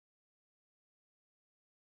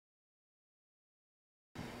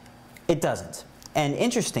It doesn't. And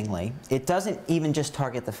interestingly, it doesn't even just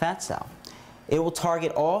target the fat cell. It will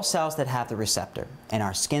target all cells that have the receptor. And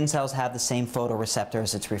our skin cells have the same photoreceptor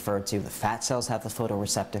as it's referred to. The fat cells have the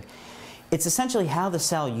photoreceptor. It's essentially how the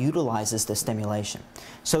cell utilizes the stimulation.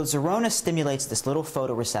 So Zerona stimulates this little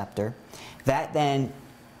photoreceptor that then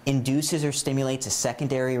induces or stimulates a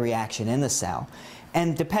secondary reaction in the cell.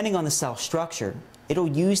 And depending on the cell structure, it'll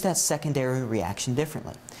use that secondary reaction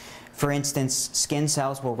differently. For instance, skin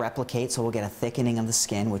cells will replicate, so we'll get a thickening of the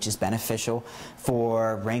skin, which is beneficial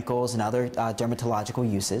for wrinkles and other dermatological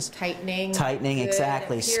uses. Tightening. Tightening,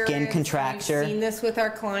 exactly. Skin contracture. We've seen this with our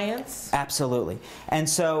clients. Absolutely. And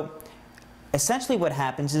so essentially what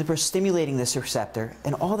happens is we're stimulating this receptor,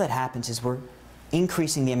 and all that happens is we're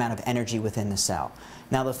increasing the amount of energy within the cell.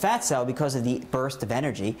 Now the fat cell, because of the burst of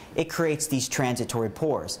energy, it creates these transitory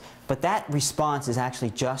pores. But that response is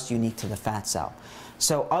actually just unique to the fat cell.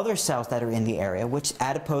 So other cells that are in the area, which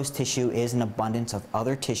adipose tissue is an abundance of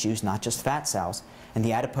other tissues, not just fat cells, and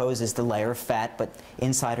the adipose is the layer of fat, but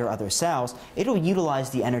inside are other cells, it'll utilize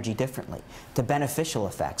the energy differently to beneficial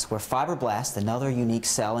effects, where fibroblasts, another unique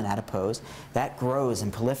cell in adipose, that grows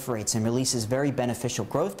and proliferates and releases very beneficial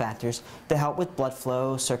growth factors to help with blood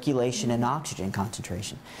flow, circulation, and oxygen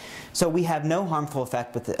concentration. So we have no harmful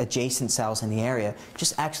effect with the adjacent cells in the area,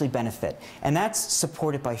 just actually benefit. And that's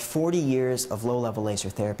supported by 40 years of low-level laser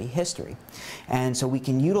therapy history. And so we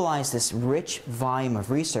can utilize this rich volume of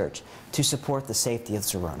research to support the safety of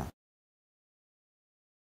Zerona.